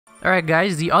Alright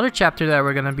guys, the other chapter that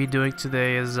we're gonna be doing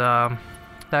today is that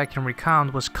I can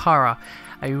recount was Kara.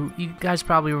 You guys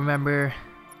probably remember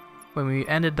when we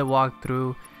ended the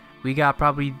walkthrough, we got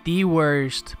probably the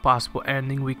worst possible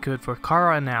ending we could for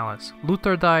Kara and Alice.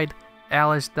 Luther died,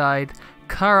 Alice died,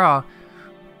 Kara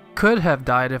could have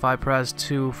died if I pressed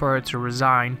 2 for her to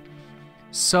resign.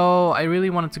 So I really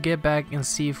wanted to get back and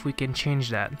see if we can change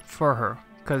that for her,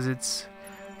 because it's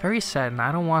very sad and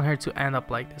I don't want her to end up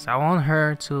like this. I want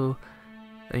her to,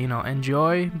 you know,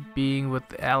 enjoy being with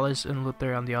Alice and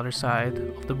Luther on the other side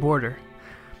of the border.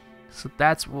 So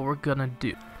that's what we're gonna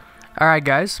do. Alright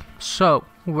guys, so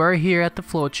we're here at the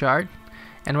flowchart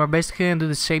and we're basically gonna do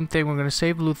the same thing. We're gonna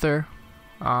save Luther,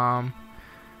 and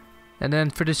then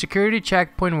for the security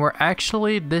checkpoint, we're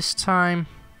actually this time,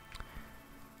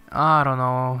 I don't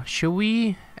know, should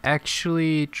we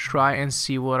actually try and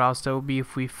see what else that would be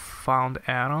if we found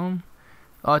Adam?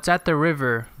 Oh, it's at the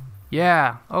river.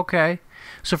 Yeah, okay.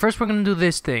 So first we're gonna do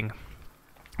this thing.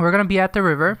 We're gonna be at the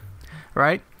river,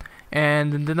 right?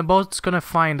 And then the boat's gonna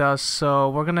find us,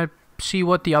 so we're gonna see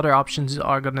what the other options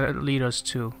are gonna lead us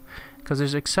to. Because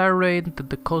there's accelerate,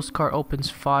 the Coast Guard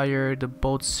opens fire, the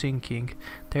boat's sinking.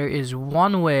 There is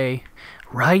one way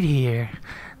right here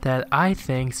that I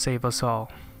think save us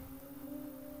all.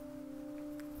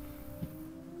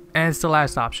 And it's the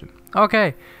last option.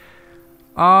 Okay.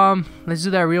 Let's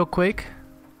do that real quick.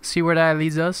 See where that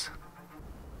leads us.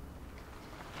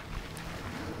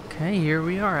 Okay, here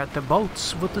we are at the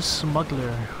boats with the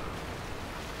smuggler.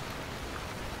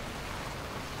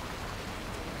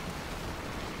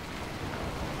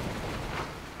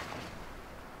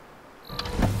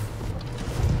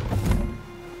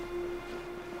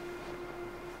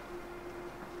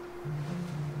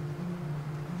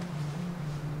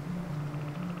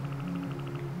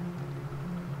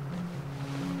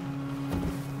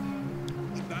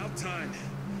 Time.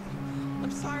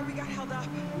 I'm sorry we got held up.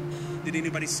 Did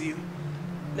anybody see you?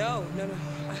 No.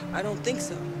 I don't think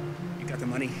so. You got the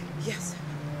money? Yes.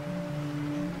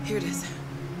 Here it is.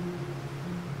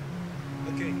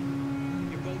 Okay,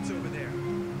 your boat's over there.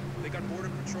 They got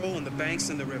border patrol on the banks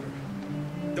and the river.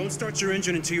 Don't start your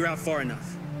engine until you're out far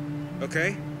enough.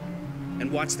 Okay?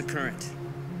 And watch the current.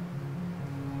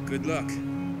 Good luck.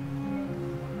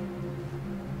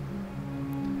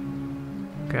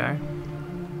 Okay.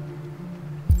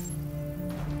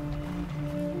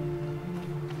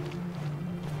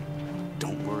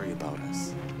 Don't worry about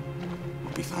us.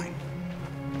 We'll be fine.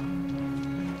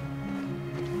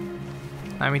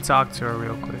 Let me talk to her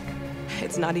real quick.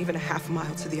 It's not even a half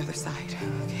mile to the other side.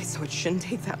 Okay, so it shouldn't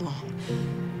take that long.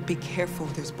 Be careful,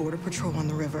 there's border patrol on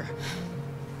the river.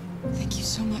 Thank you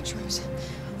so much, Rose.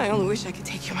 I only wish I could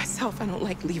take you myself. I don't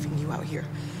like leaving you out here.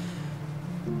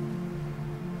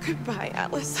 Goodbye,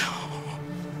 Alice.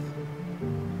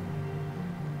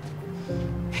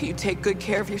 You take good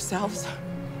care of yourselves.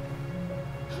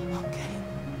 Okay,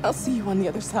 I'll see you on the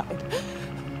other side.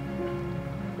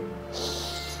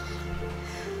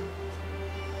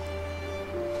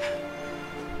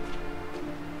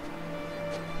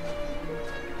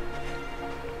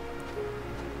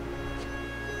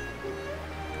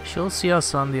 She'll see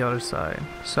us on the other side.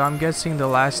 So I'm guessing the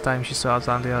last time she saw us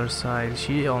on the other side,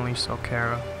 she only saw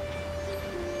Kara.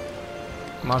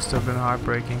 Must have been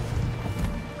heartbreaking.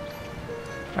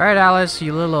 Alright Alice,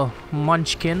 you little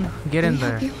munchkin, get in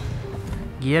there.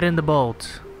 Get in the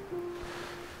boat.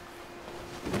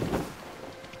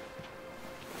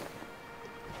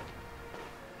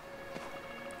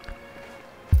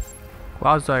 Who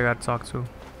else do I gotta talk to?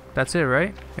 That's it,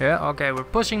 right? Yeah, okay, we're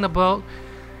pushing the boat.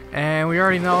 And we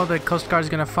already know the Coast Guard is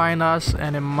gonna find us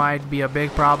and it might be a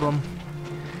big problem.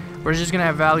 We're just gonna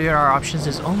evaluate our options.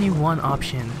 There's only one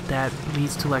option that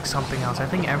leads to like something else. I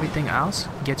think everything else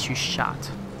gets you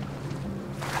shot.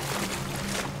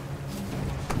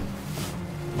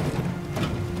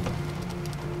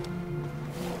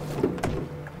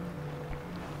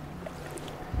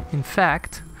 In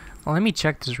fact, well, let me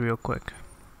check this real quick.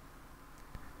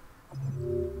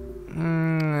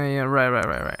 Yeah,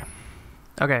 right.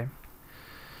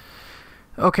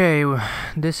 Okay,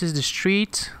 this is the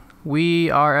street. We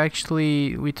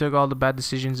took all the bad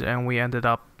decisions and we ended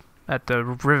up at the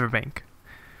riverbank.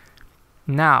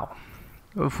 Now,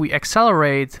 if we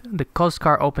accelerate, the Coast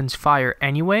Guard opens fire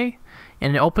anyway,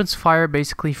 and it opens fire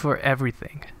basically for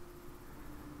everything.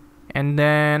 And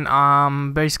then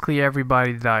basically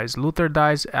everybody dies. Luther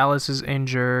dies, Alice is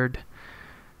injured,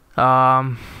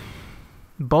 boat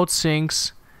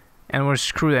sinks, and we're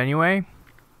screwed anyway.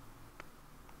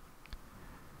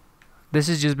 This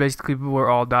is just basically we're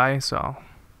all die, so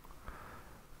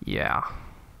yeah.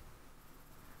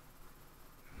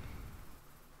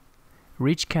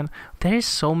 Reach can. There's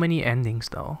so many endings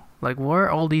though. Like, where are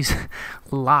all these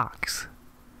locks?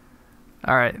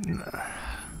 Alright.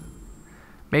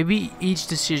 Maybe each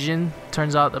decision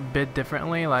turns out a bit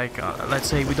differently. Like, let's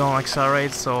say we don't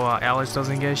accelerate so Alice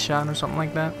doesn't get shot or something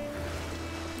like that.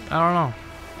 I don't know.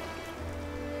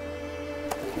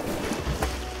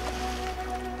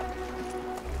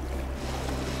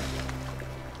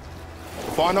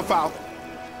 Far enough out.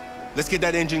 Let's get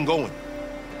that engine going.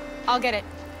 I'll get it.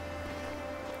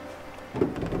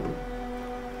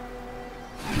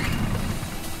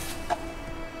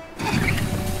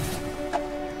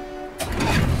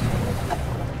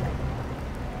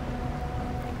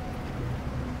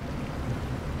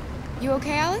 You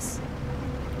okay, Alice?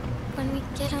 When we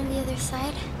get on the other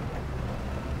side,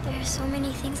 there are so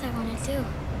many things I want to do.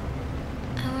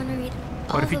 I want to read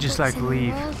all What if you the just books like in the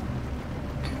leave? world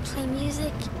and play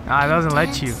music. It and doesn't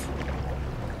let you. dance.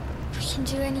 We can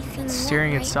do anything It's we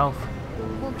steering want, right? itself.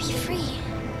 We'll be free.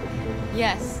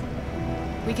 Yes.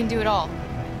 We can do it all.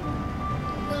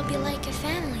 We'll be like a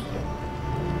family.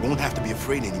 We won't have to be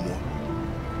afraid anymore.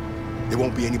 There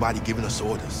won't be anybody giving us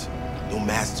orders. No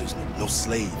masters, no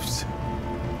slaves.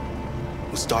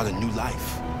 We'll start a new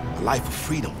life. A life of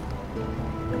freedom.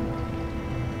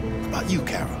 How about you,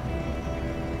 Kara?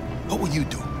 What will you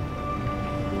do?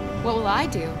 What will I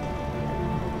do?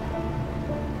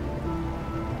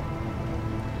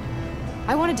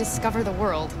 I want to discover the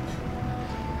world.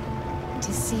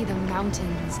 To see the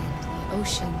mountains and the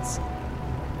oceans.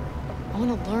 I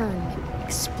want to learn,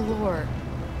 explore,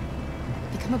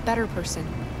 become a better person.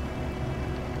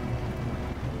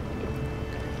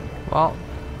 Well,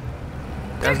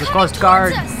 there's the Coast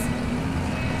Guard.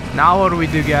 Now what do we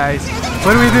do, guys?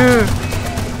 What do we do?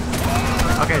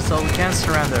 Okay, so we can't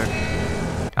surrender.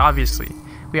 Obviously.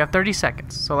 We have 30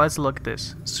 seconds. So let's look at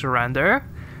this. Surrender.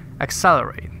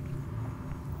 Accelerate.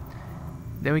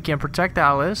 Then we can protect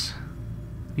Alice.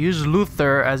 Use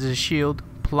Luther as a shield.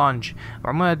 Plunge.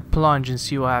 I'm gonna plunge and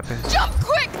see what happens. Jump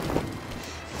quick!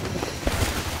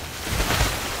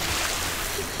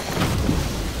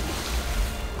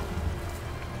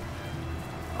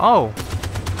 Oh.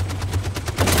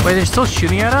 Wait, they're still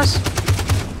shooting at us?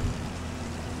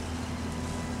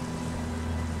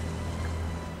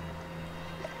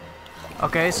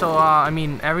 Okay, so I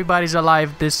mean, everybody's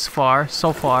alive this far,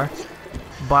 so far.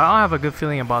 But I don't have a good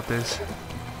feeling about this.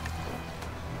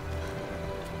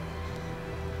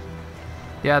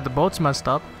 Yeah, the boat's messed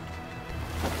up.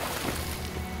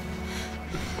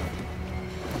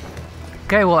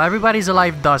 Okay, well, everybody's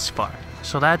alive thus far.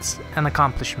 So that's an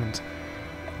accomplishment.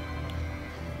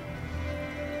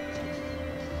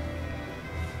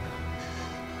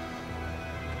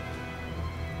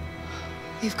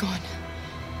 They've gone.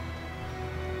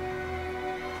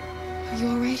 Are you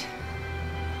alright?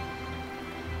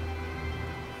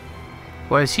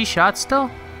 Well, is he shot still?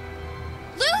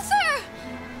 Luther!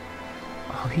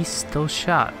 Oh, he's still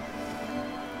shot.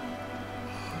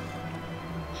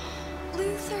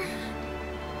 Luther.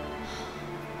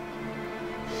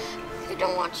 I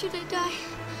don't want you to die.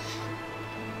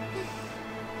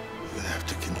 You're gonna have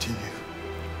to continue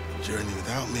the journey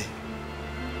without me.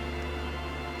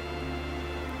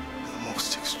 You're the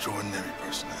most extraordinary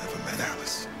person I ever met,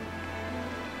 Alice.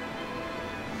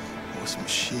 I was a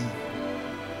machine.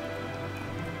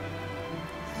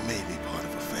 You made me part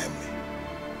of a family.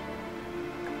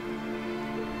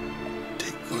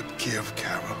 Take good care of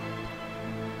Kara.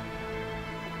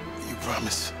 You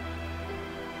promise?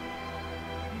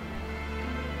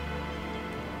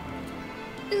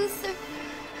 Luther.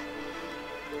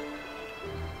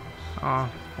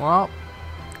 Well,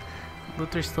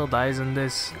 Luther still dies in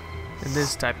this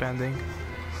type ending.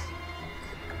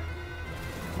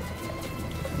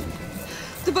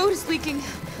 The boat is leaking.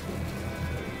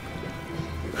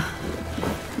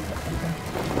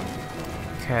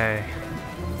 Okay.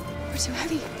 We're too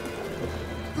heavy.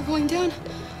 We're going down.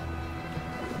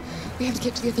 We have to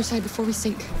get to the other side before we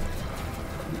sink.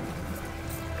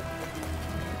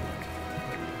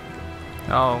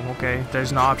 Oh, okay.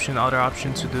 There's no other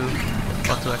option to do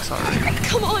but to accelerate.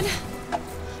 Come on!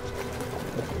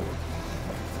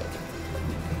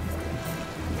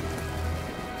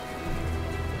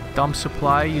 Dump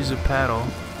supply, use a paddle.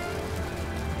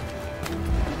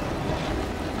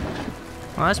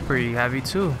 Well, that's pretty heavy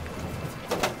too.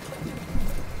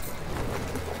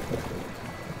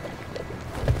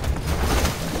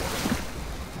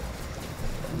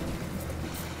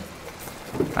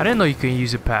 I didn't know you could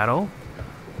use a paddle.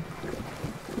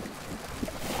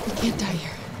 We can't die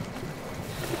here.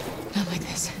 Not like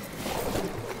this.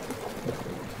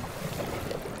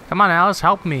 Come on, Alice,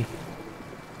 help me.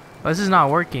 This is not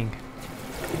working.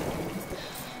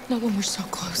 Not when we're so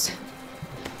close.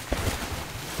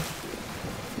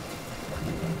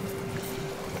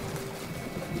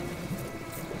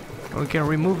 We can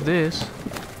remove this.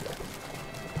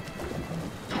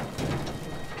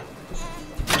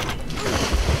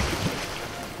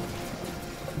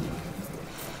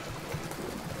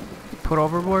 Put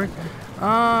overboard. We're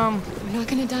not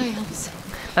gonna die, Alice.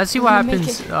 Let's see We're what gonna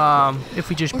make happens if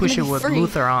we just We're push it gonna be with free.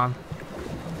 Luther on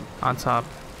top.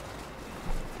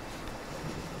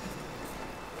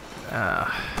 Kara!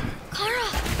 Kara,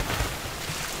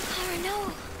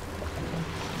 no!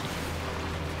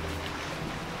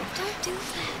 Don't do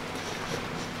that.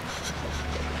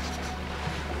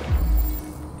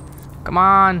 Come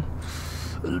on.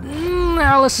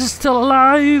 Alice is still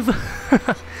alive.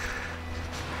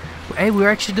 Hey, we're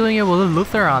actually doing it with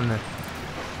Luther on it.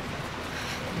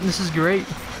 This is great.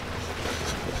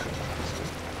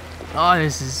 Oh,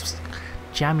 this is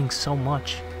jamming so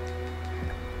much.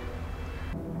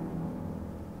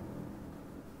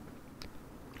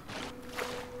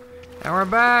 And we're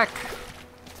back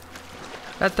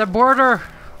at the border.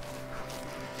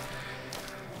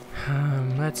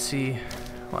 Let's see.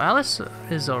 Well, Alice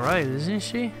is alright, isn't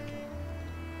she?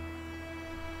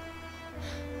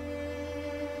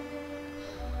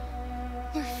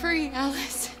 We're free,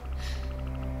 Alice.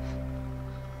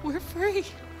 We're free.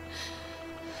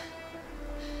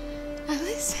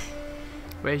 Alice?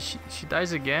 Wait, she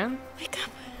dies again? Wake up.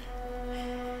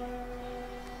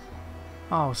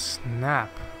 Oh, snap.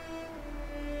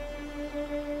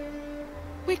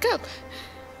 Wake up.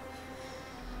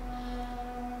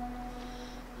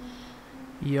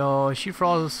 Yo, she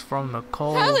falls from the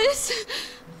cold. Alice!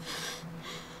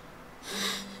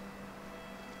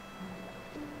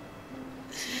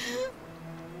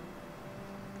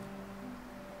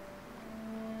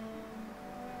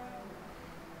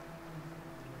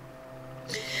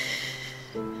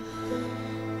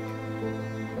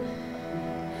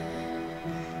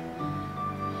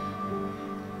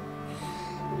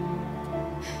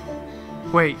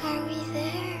 Wait. Are we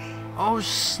there? Oh,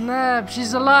 snap.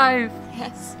 She's alive.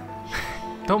 Yes.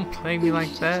 Don't play me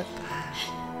like that.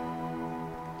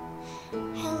 I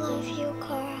love you,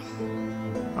 Kara.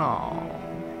 Oh.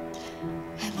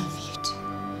 I love you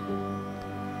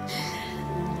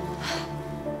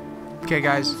too. Okay,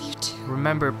 guys. I love you too.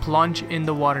 Remember, plunge in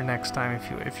the water next time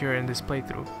if you're in this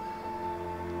playthrough.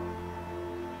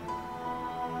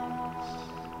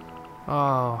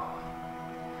 Oh.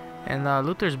 And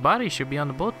Luther's body should be on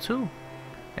the boat too.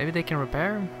 Maybe they can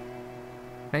repair him.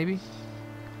 Maybe.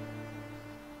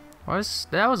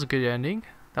 That was a good ending.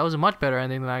 That was a much better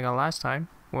ending than I got last time,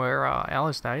 where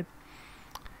Alice died.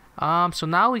 So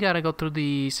now we gotta go through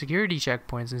the security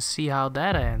checkpoints and see how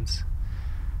that ends.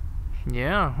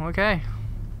 Yeah, okay.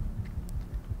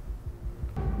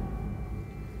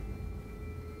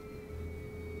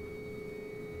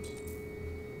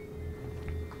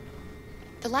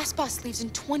 The last bus leaves in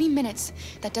 20 minutes.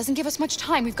 That doesn't give us much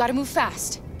time. We've got to move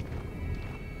fast.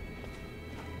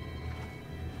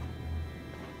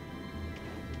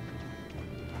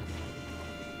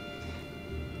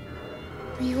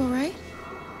 Are you all right?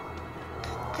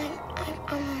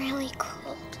 I'm really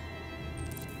cold.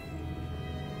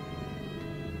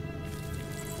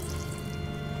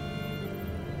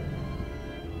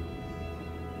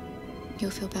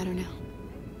 You'll feel better now.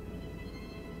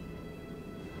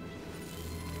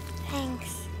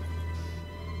 Thanks.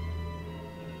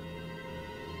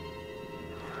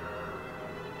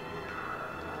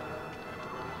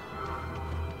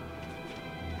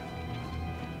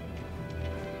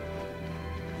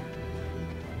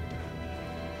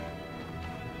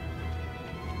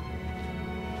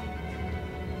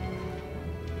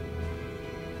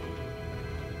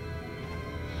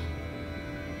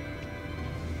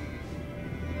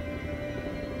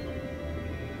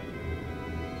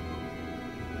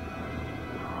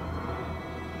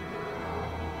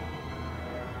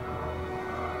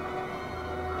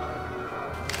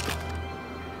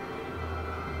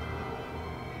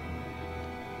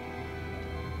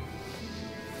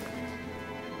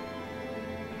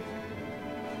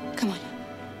 Come on.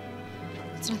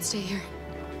 Let's not stay here.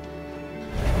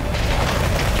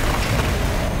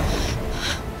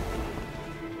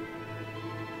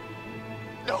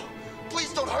 No,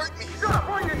 please don't hurt me.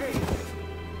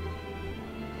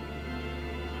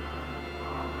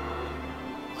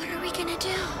 What are we gonna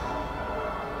do?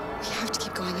 We have to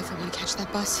keep going if we want to catch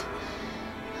that bus.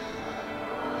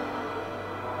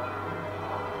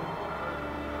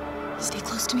 Stay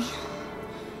close to me.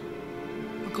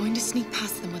 We're going to sneak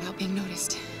past them without being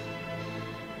noticed.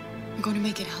 We're going to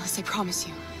make it, Alice, I promise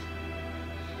you.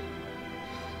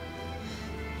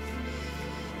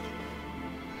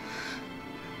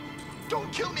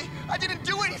 Don't kill me! I didn't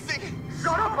do anything!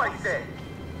 Shut up, I said!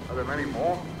 Are there many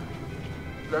more?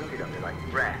 Look at them, they're like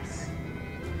rats.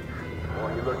 The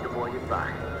more you look, the more you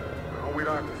find. Oh, we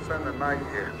don't have to spend the night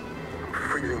here. I'm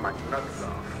freezing my nuts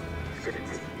off. It's gonna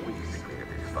take weeks to clean up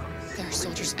this fucking... There are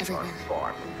soldiers everywhere.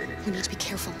 We need to be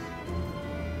careful.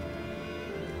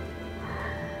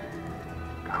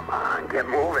 Come on, get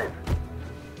moving.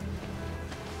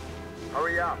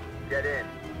 Hurry up, get in.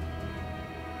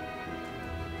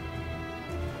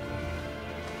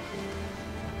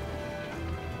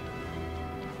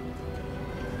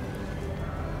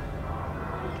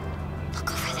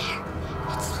 Look over there.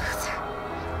 It's Luther.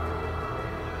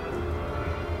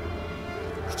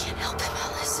 We can't help him,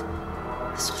 Alice.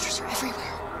 The soldiers are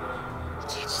everywhere. We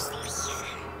can't just leave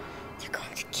him. They're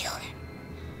going to kill him.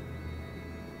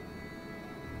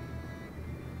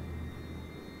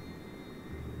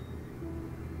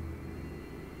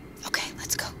 Okay,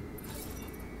 let's go.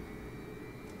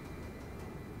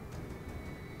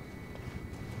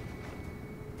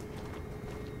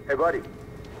 Hey, buddy.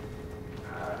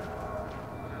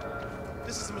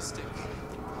 This is a mistake.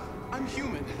 I'm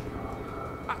human.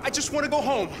 I just want to go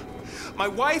home. My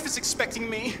wife is expecting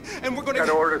me, and we're gonna... Got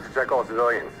orders to check all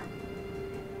civilians.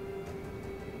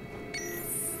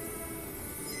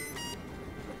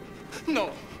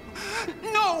 No.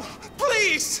 No!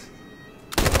 Please!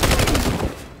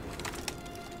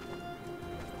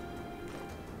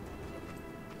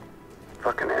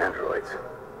 Fucking androids.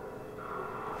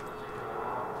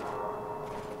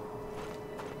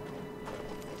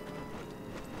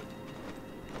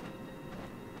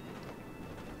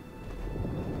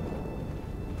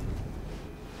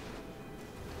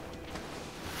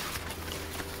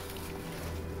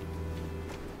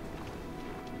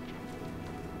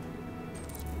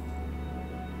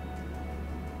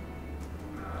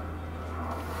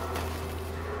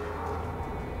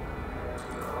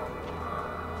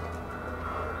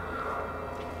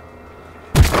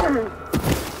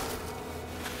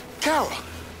 Kara!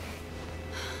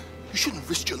 You shouldn't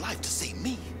risk your life to save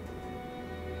me.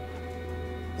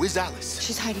 Where's Alice?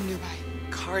 She's hiding nearby.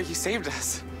 Kara, you saved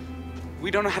us.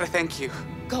 We don't know how to thank you.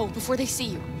 Go before they see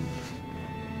you.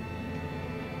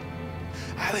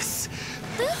 Alice!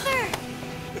 Luther!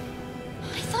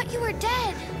 I thought you were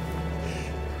dead.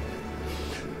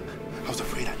 I was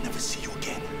afraid I'd never see you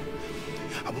again.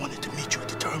 I wanted to meet you at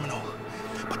the terminal,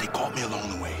 but they caught me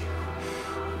along the way.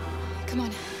 Come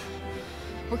on.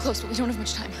 We're close, but we don't have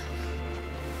much time.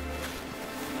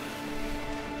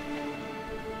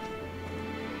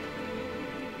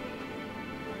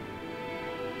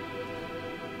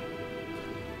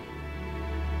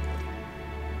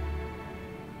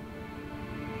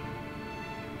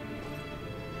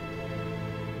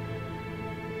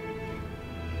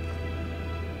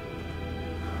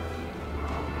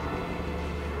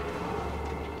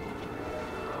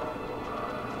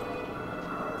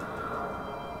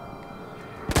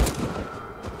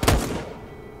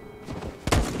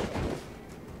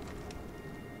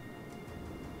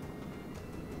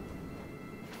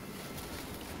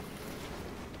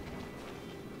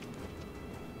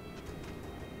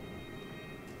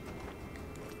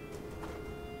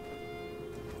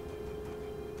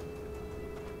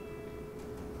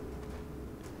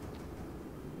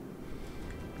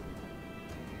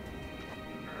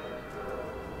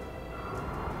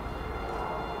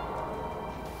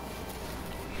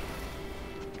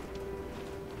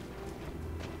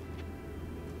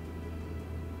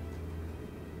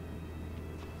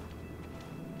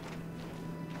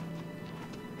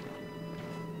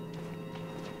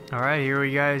 Alright, here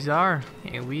we guys are,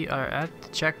 and we are at the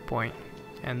checkpoint.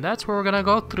 And that's where we're gonna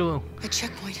go through. A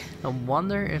checkpoint. I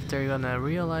wonder if they're gonna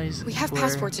realize We have we're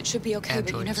passports, it should be okay,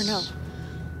 but you never know. androids.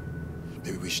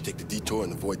 Maybe we should take the detour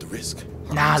and avoid the risk.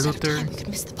 We're Nah, almost out of Luther. time. We could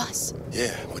miss the bus.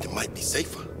 Yeah, but it might be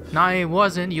safer. No, it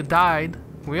wasn't. You died.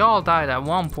 We all died at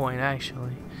one point,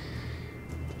 actually.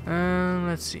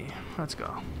 Let's see. Let's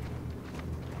go.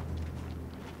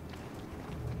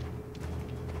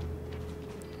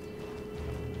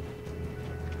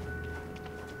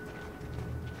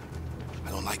 I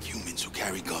don't like humans who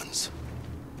carry guns.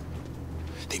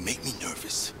 They make me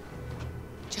nervous.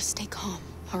 Just stay calm,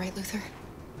 all right, Luther?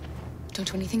 Don't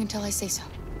do anything until I say so.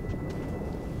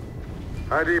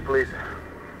 ID, please.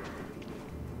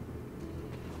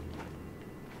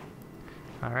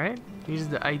 Alright, here's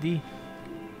the ID.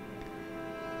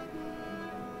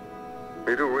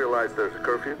 You do realize there's a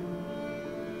curfew?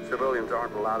 Civilians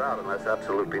aren't allowed out unless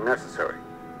absolutely necessary.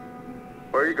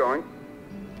 Where are you going?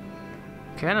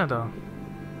 Canada.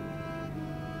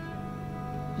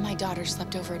 My daughter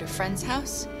slept over at a friend's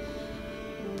house.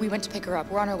 We went to pick her up.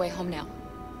 We're on our way home now.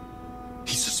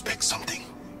 suspect something.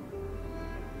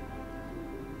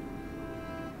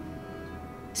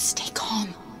 Stay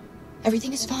calm.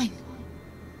 Everything is fine.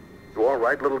 You all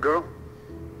right, little girl?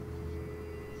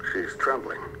 She's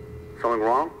trembling. Something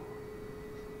wrong?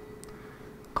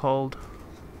 Cold.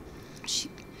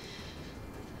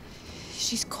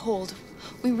 She's cold.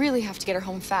 We really have to get her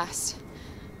home fast.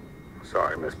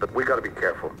 Sorry, miss, but we gotta be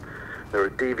careful. There are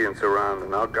deviants around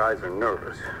and our guys are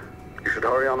nervous. You should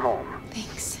hurry on home.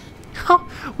 Thanks.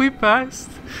 We passed.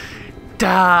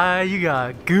 Die, you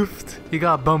got goofed. You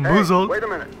got bamboozled. Hey, wait a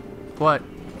minute. What?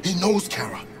 He knows,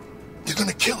 Kara. They're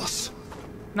gonna kill us.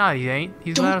 No, he ain't.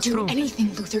 He's let Don't us do through.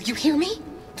 anything, Luther. You hear me?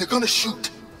 They're gonna shoot.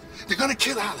 They're gonna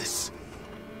kill Alice.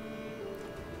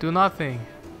 Do nothing.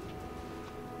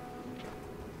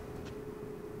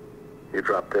 You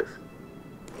drop this.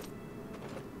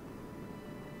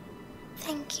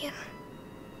 Thank you.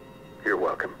 You're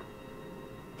welcome.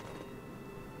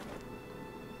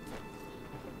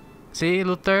 See,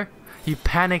 Luther? You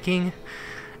panicking.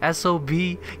 SOB.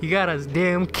 You got us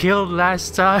damn killed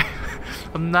last time.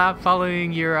 I'm not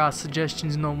following your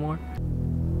suggestions no more.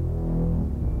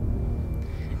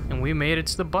 And we made it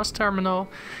to the bus terminal.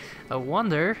 I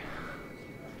wonder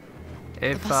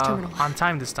if on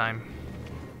time this time.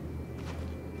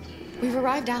 We've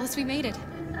arrived, Alice. We made it.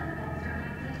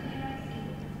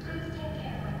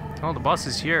 Oh, the bus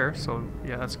is here, so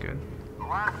yeah, that's good. The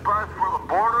last bus for the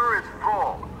border is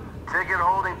full. Ticket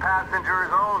holding passengers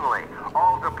only.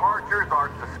 All departures are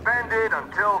suspended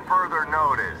until further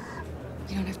notice.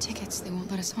 We don't have tickets. They won't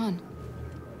let us on.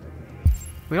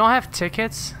 We don't have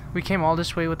tickets? We came all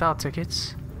this way without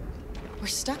tickets? We're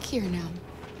stuck here now.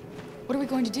 What are we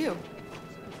going to do?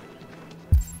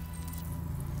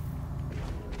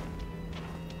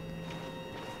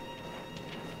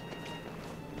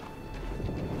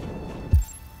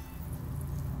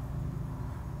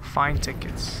 Find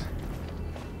tickets.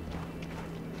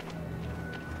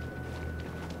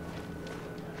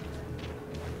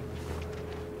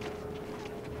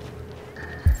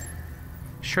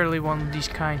 Surely one of these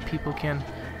kind people can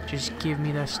just give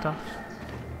me that stuff.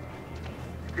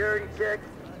 Security check.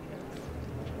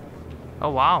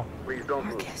 Oh wow. Please don't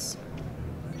move. Markus.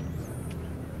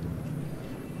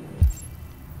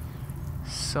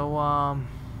 So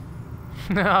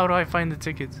how do I find the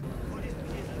tickets?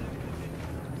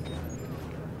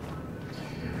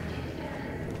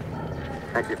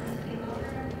 Thank you.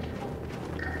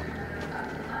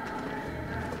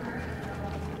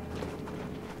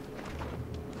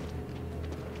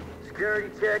 Security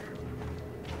check.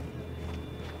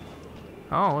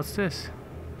 Oh, what's this?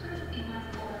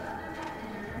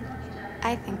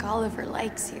 I think Oliver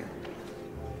likes you.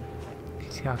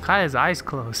 He's got Kaya's eyes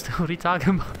closed. What are you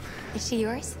talking about? Is she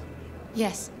yours?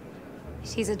 Yes.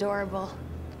 She's adorable.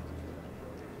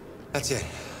 That's it.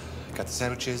 Got the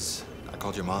sandwiches. I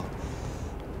called your mom.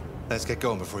 Let's get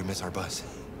going before we miss our bus.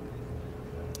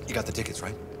 You got the tickets,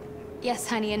 right? Yes,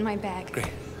 honey, in my bag. Great.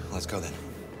 Let's go then.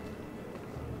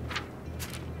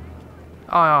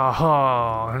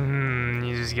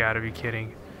 You just gotta be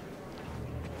kidding.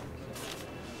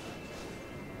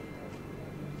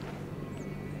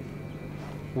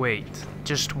 Wait,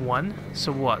 just one?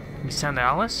 So what? We send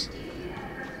Alice?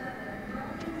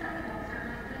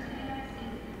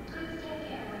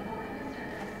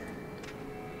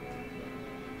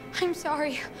 I'm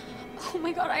sorry. Oh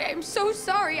my god, I'm so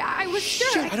sorry. I was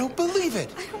sure. Shit, I don't believe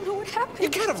it. I don't know what happened. You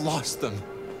can't have lost them.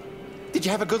 Did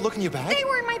you have a good look in your bag? They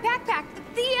were in my backpack.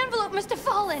 The envelope must have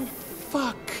fallen.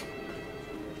 Fuck.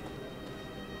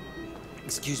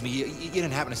 Excuse me, you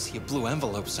didn't happen to see a blue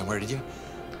envelope somewhere, did you?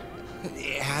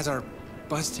 It has our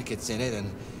bus tickets in it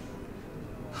and...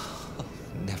 Oh,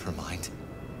 never mind.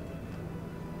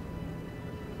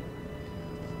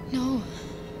 No.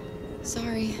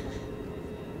 Sorry.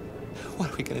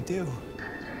 What are we gonna do?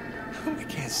 We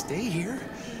can't stay here.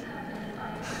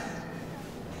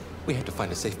 We have to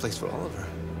find a safe place for Oliver.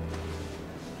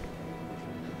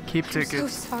 Keep I'm tickets. so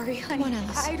sorry, honey. Come on,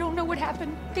 Alice. I don't know what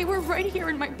happened. They were right here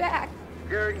in my bag.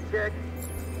 Security check.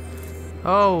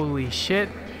 Holy shit.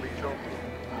 Please don't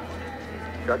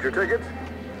move. Got your tickets?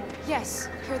 Yes,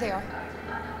 here they are.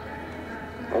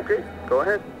 Okay, go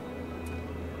ahead.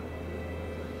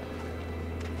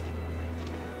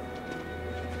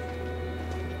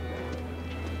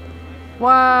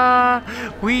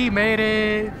 What? We made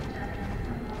it.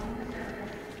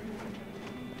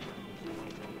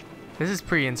 This is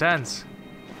pretty intense.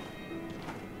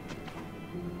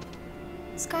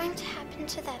 What's going to happen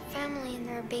to that family and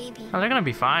their baby? Oh, they're gonna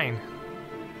be fine.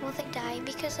 Will they die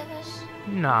because of us?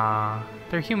 Nah,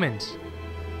 they're humans.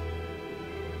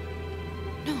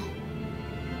 No.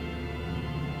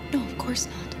 No, of course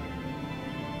not.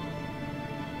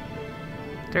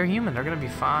 They're human. They're gonna be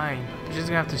fine. They're just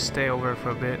gonna have to stay over for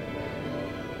a bit.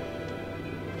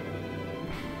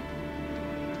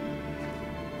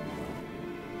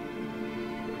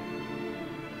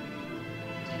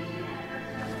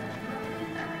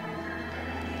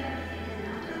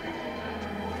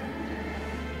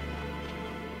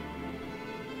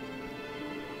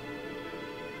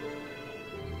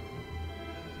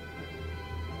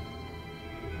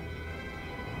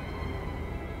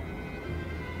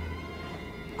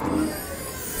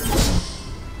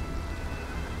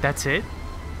 That's it?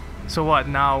 So what,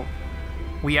 now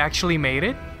we actually made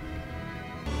it?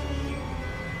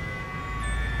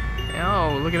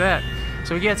 Oh, look at that.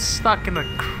 So we get stuck in the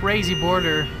crazy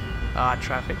border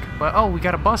traffic. But oh, we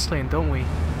got a bus lane, don't we?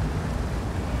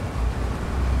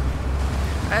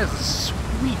 That is a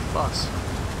sweet bus.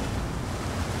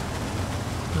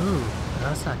 Ooh,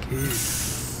 that's not good.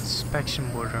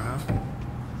 Inspection border, huh?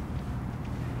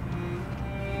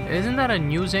 Isn't that a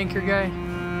news anchor guy?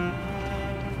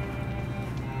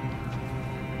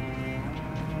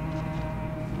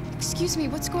 Excuse me,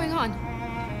 what's going on?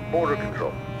 Border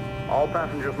control. All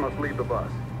passengers must leave the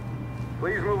bus.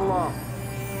 Please move along.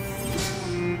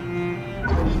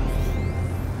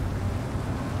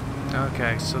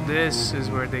 Okay, so this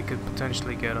is where they could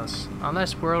potentially get us.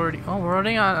 Unless we're already... Oh, we're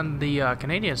already on the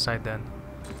Canadian side then.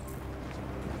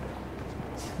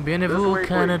 Bienvenue,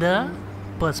 Canada.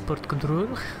 Passport control.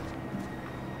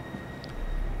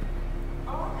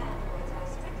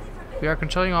 We are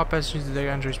controlling all passengers to the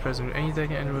Android's present.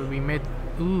 Anything and will be made.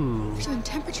 Ooh. We're doing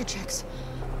temperature checks.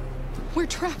 We're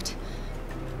trapped.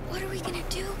 What are we gonna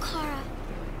do, Kara?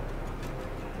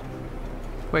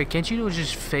 Wait, can't you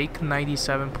just fake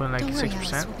 97.6%? Don't worry,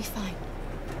 Alice, we'll be fine.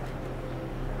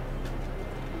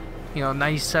 You know,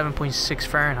 97.6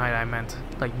 Fahrenheit. I meant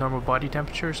like normal body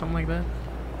temperature or something like that.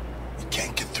 We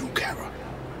can't get through, Kara.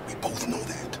 We both know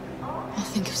that. I'll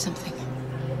think of something.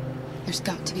 There's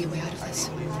got to be a way out of this.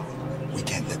 We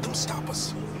can't let them stop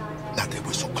us. Not that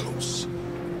we're so close.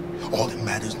 All that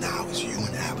matters now is you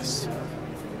and Alice.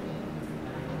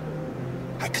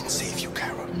 I can save you,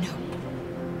 Kara. No.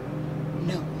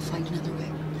 No, we'll find another way.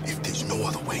 If there's no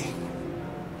other way,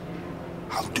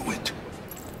 I'll do it.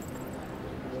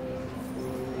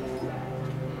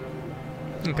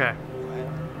 Okay.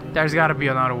 There's gotta be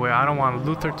another way. I don't want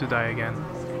Luther to die again.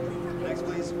 Next,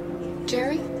 please.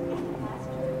 Jerry?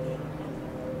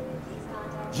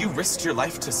 You risked your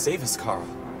life to save us, Carl.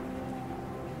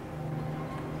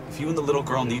 If you and the little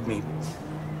girl need me,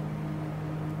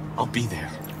 I'll be there.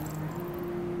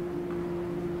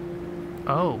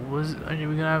 Oh, are we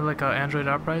gonna have like an Android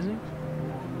uprising?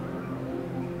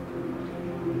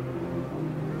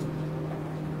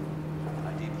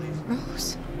 ID, please.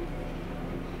 Rose.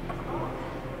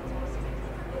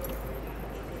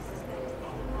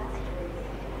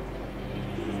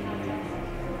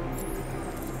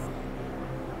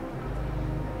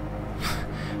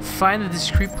 Find a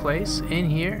discreet place in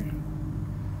here.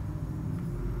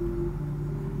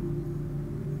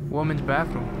 Woman's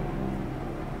bathroom.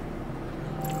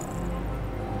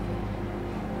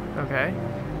 Okay.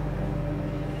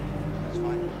 That's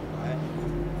fine. Go ahead.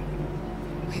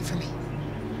 Wait for me.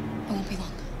 I won't be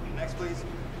long. Next, please.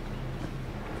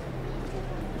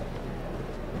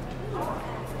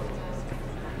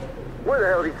 Where the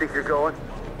hell do you think you're going?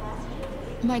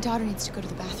 My daughter needs to go to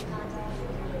the bathroom.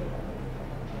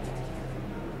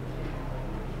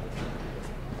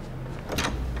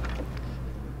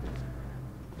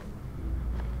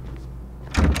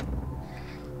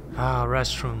 Ah,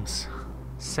 restrooms.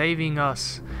 Saving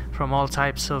us from all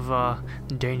types of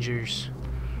dangers.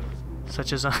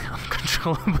 Such as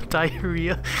uncontrollable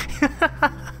diarrhea.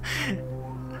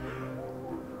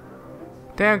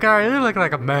 Damn, Kara, you look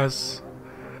like a mess.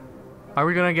 Are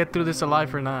we gonna get through this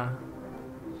alive or not?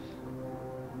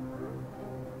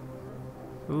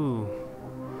 Ooh.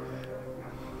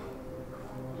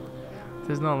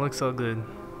 Does not look so good.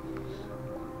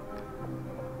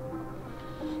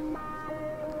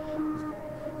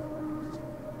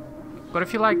 What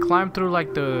if you like climb through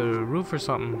like the roof or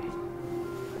something?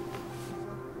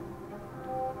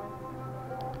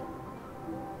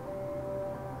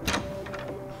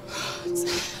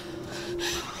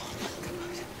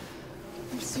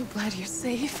 I'm so glad you're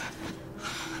safe.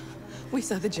 We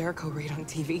saw the Jericho raid on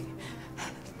TV.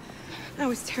 I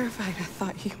was terrified. I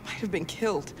thought you might have been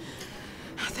killed.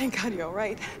 Thank God you're all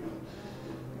right.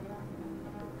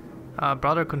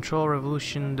 Brother Control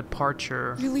Revolution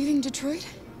departure. You're leaving Detroit?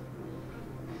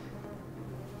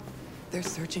 They're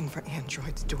searching for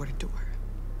androids door to door.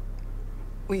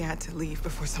 We had to leave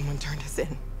before someone turned us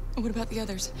in. What about the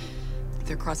others?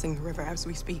 They're crossing the river as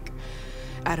we speak.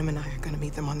 Adam and I are gonna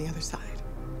meet them on the other side.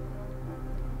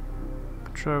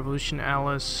 Control Revolution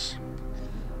Alice.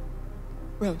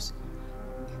 Rose.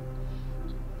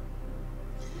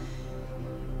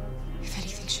 If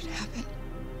anything should happen,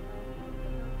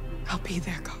 I'll be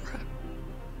there, Kara.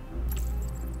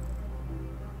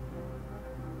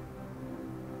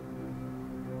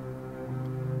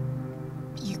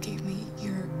 You gave me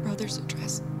your brother's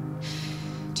address.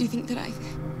 Do you think that I...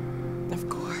 Of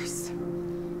course.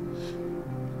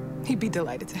 He'd be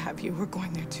delighted to have you. We're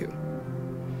going there too.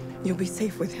 You'll be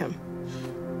safe with him.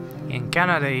 In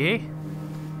Canada, eh?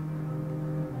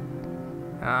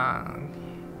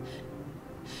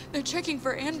 They're checking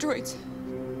for androids.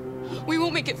 We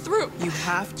won't make it through. You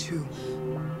have to.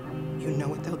 You know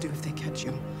what they'll do if they catch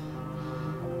you.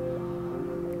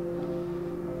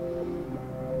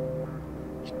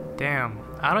 Damn,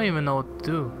 I don't even know what to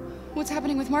do. What's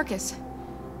happening with Markus?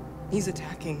 He's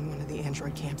attacking one of the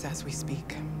android camps as we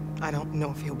speak. I don't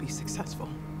know if he'll be successful,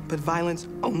 but violence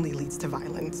only leads to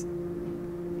violence.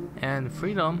 And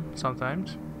freedom,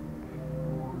 sometimes.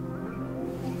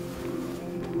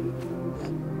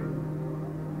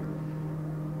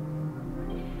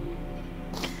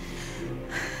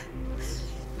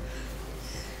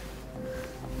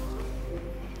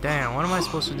 Damn, what am I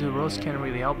supposed to do? Rose can't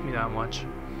really help me that much.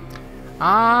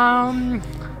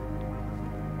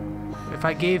 If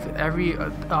I gave every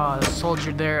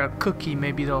soldier there a cookie,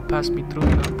 maybe they'll pass me through,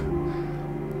 you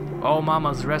know? Oh,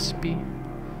 Mama's recipe.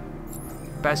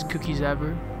 Best cookies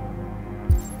ever.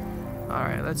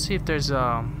 Alright, let's see if there's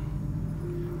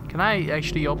can I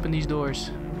actually open these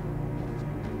doors?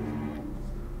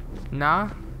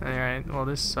 Nah? Alright, well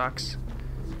this sucks.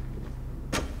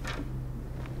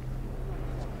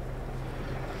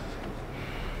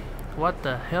 What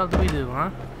the hell do we do,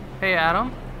 huh? Hey,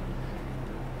 Adam?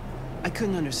 I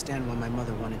couldn't understand why my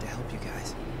mother wanted to help you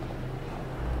guys.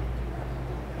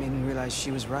 Made me realize she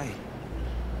was right.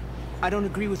 I don't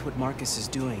agree with what Markus is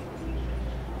doing.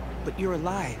 But you're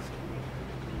alive.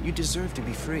 You deserve to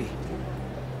be free.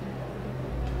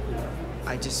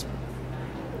 I just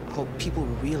hope people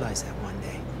will realize that one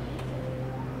day.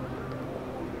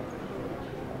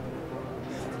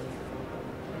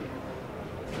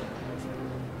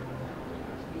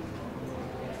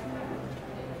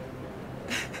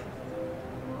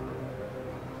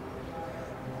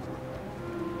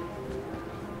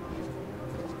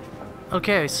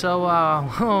 Okay, so,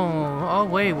 oh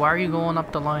wait, why are you going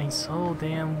up the line so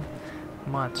damn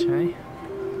much, eh?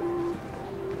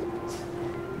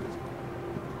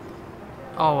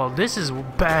 Oh, well, this is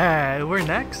bad. We're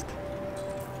next.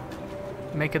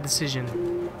 Make a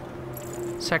decision.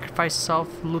 Sacrifice self,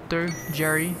 Luther,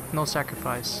 Jerry, no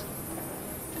sacrifice.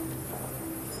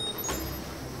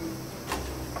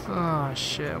 Oh,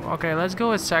 shit. Okay, let's go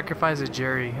with sacrifice of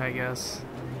Jerry, I guess.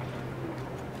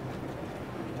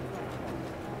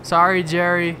 Sorry,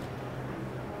 Jerry.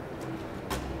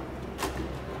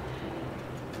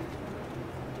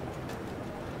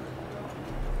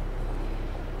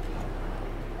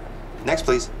 Next,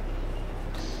 please.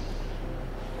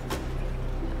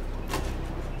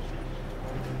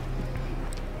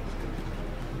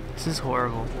 This is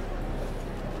horrible.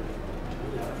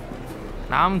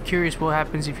 Now I'm curious what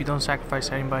happens if you don't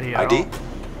sacrifice anybody at ID? all.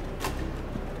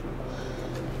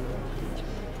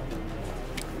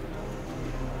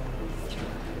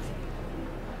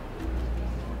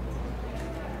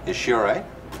 Is she alright?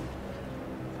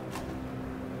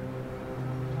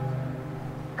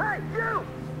 Hey, you!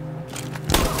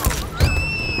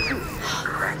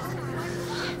 Christ.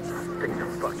 Things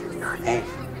are fucking nuts. Hey.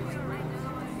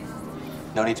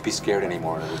 No need to be scared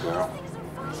anymore, little girl.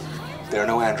 There are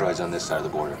no androids on this side of the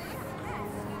border.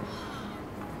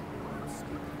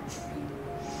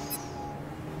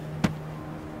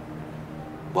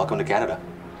 Welcome to Canada.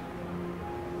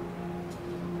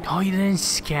 Oh, you didn't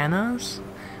scan us?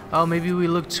 Oh, maybe we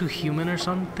look too human or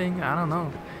something? I don't know.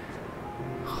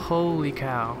 Holy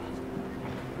cow.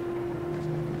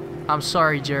 I'm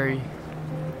sorry, Jerry.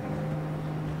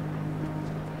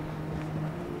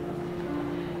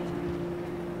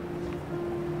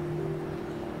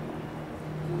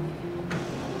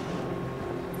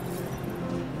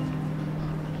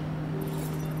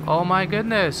 Oh my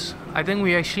goodness. I think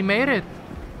we actually made it.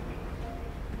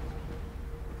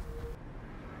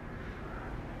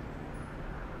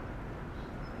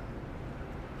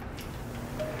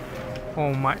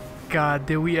 Oh my god,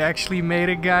 did we actually made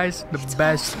it, guys? The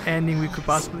best ending we could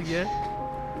possibly get.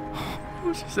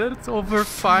 She said it's over,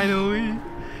 finally.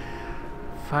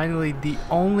 Finally, the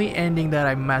only ending that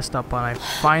I messed up on, I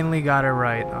finally got it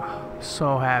right. Oh,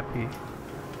 so happy.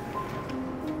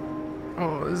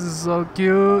 Oh, this is so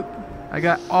cute. I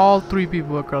got all 3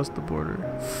 people across the border.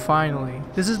 Finally.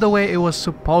 This is the way it was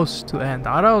supposed to end.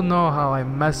 I don't know how I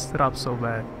messed it up so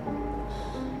bad.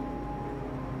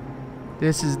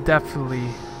 This is definitely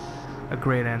a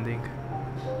great ending.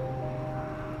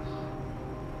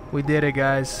 We did it,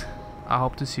 guys. I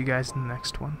hope to see you guys in the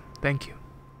next one. Thank you.